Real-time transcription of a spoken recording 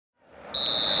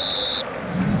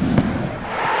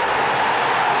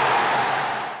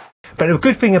But the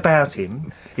good thing about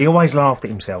him, he always laughed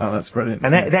at himself. Oh, that's brilliant.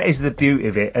 And that is the beauty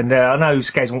of it. And I know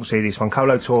Skaz won't see this one,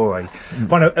 Kolo Toure.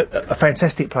 A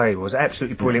fantastic player he was,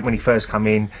 absolutely brilliant when he first come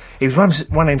in. He was one of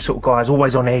them sort of guys,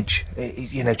 always on edge,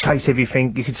 you know, chase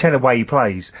everything. You could tell the way he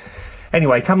plays.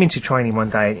 Anyway, come into training one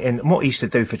day, and what he used to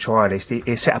do for trialists,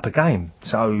 he set up a game.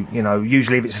 So, you know,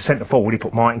 usually if it's a centre forward, he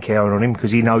put Martin Keown on him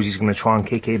because he knows he's going to try and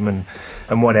kick him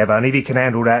and whatever. And if he can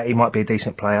handle that, he might be a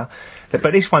decent player.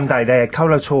 But this one day, they had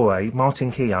Kolo Toure,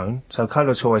 Martin Keown, so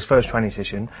Kolo Toure's first training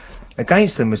session.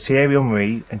 Against them was Thierry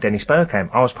Henry and Dennis Bergkamp.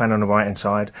 I was playing on the right-hand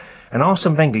side. And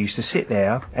Arsene Wenger used to sit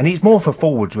there, and he's more for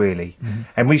forwards, really.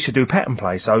 And we used to do pattern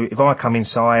play. So if I come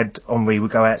inside, Henry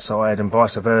would go outside, and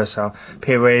vice versa.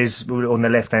 Perez on the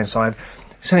left-hand side.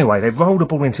 So anyway, they rolled the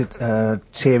ball into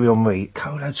Thierry Henry.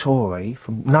 Kolo Toure,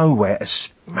 from nowhere,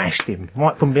 smashed him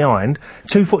right from behind.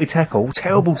 2-footed tackle,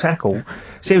 terrible tackle.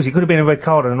 Seriously, could have been a red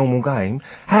card in a normal game.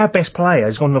 Our best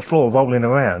player's on the floor rolling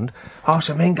around.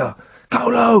 Arsene Wenger,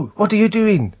 Kolo, what are you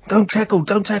doing? Don't tackle,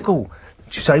 don't tackle.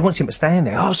 So he wants him to stand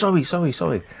there. Oh, sorry.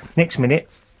 Next minute,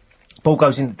 ball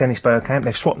goes into Dennis Bergkamp.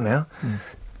 They've swapped now.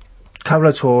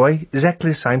 Kolo Toure, exactly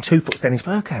the same, 2 foot Dennis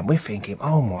Bergkamp. We're thinking,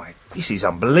 oh my, this is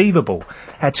unbelievable.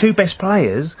 Our two best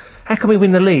players, how can we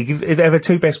win the league if our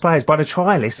two best players by the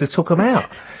trialists that took them out?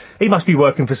 He must be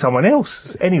working for someone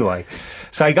else. Anyway,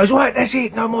 so he goes, right, that's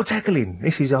it, no more tackling.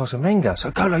 This is Arsene Wenger.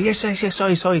 So Kolo, yes,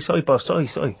 sorry, boss,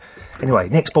 sorry. Anyway,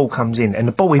 next ball comes in, and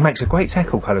the ball, he makes a great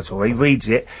tackle, Kolo Toure. He reads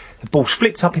it, the ball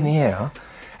flipped up in the air,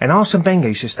 and Arsene Wenger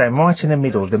used to stand right in the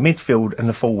middle, the midfield and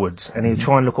the forwards, and he'd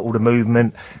try and look at all the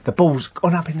movement. The ball's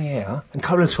gone up in the air, and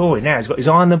Kolo Toure now has got his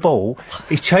eye on the ball,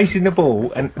 he's chasing the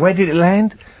ball, and where did it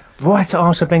land? Right at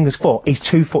Arsene Wenger's foot. He's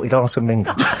 2-footed Arsene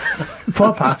Wenger.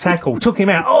 Proper tackle. Took him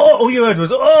out. Oh, all you heard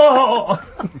was, oh!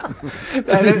 and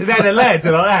the lads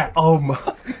are like that. Oh, my.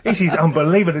 This is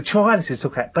unbelievable. The trialists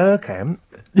took out Bergkamp,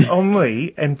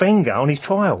 Henry, and Wenger on his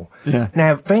trial. Yeah.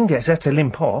 Now, Wenger's had to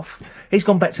limp off. He's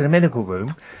gone back to the medical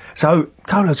room. So,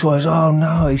 Kolo Toure's, oh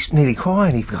no, he's nearly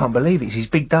crying. He can't believe it. It's his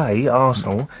big day at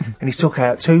Arsenal. And he's took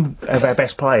out 2 of our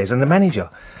best players and the manager.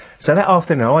 So that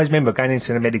afternoon, I always remember going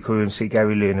into the medical room to see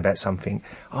Gary Lewin about something.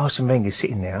 Arsene Wenger's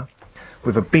sitting there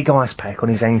with a big ice pack on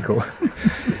his ankle.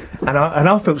 and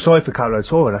I felt sorry for Kolo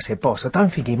Toure, and I said, boss, I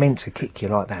don't think he meant to kick you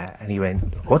like that. And he went,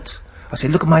 what? I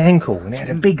said, look at my ankle. And he had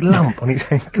a big lump on his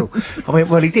ankle. I went,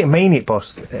 well, he didn't mean it,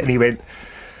 boss. And he went,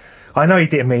 I know he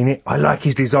didn't mean it. I like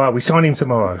his desire. We sign him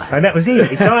tomorrow. And that was it.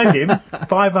 He signed him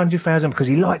 500,000 because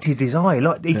he liked his desire.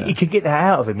 He could get that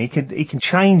out of him. He can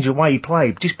change the way he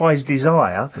played just by his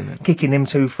desire, kicking them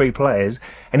 2-3 players.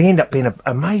 And he ended up being an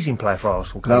amazing player for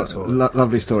Arsenal.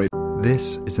 Lovely story.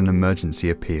 This is an emergency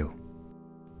appeal.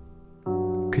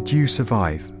 Could you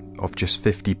survive off just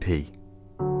 50p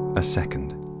a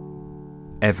second,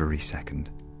 every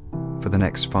second, for the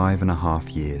next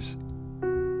 5.5 years?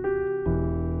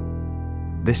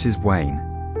 This is Wayne.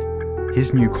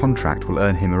 His new contract will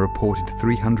earn him a reported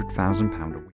 £300,000 a week.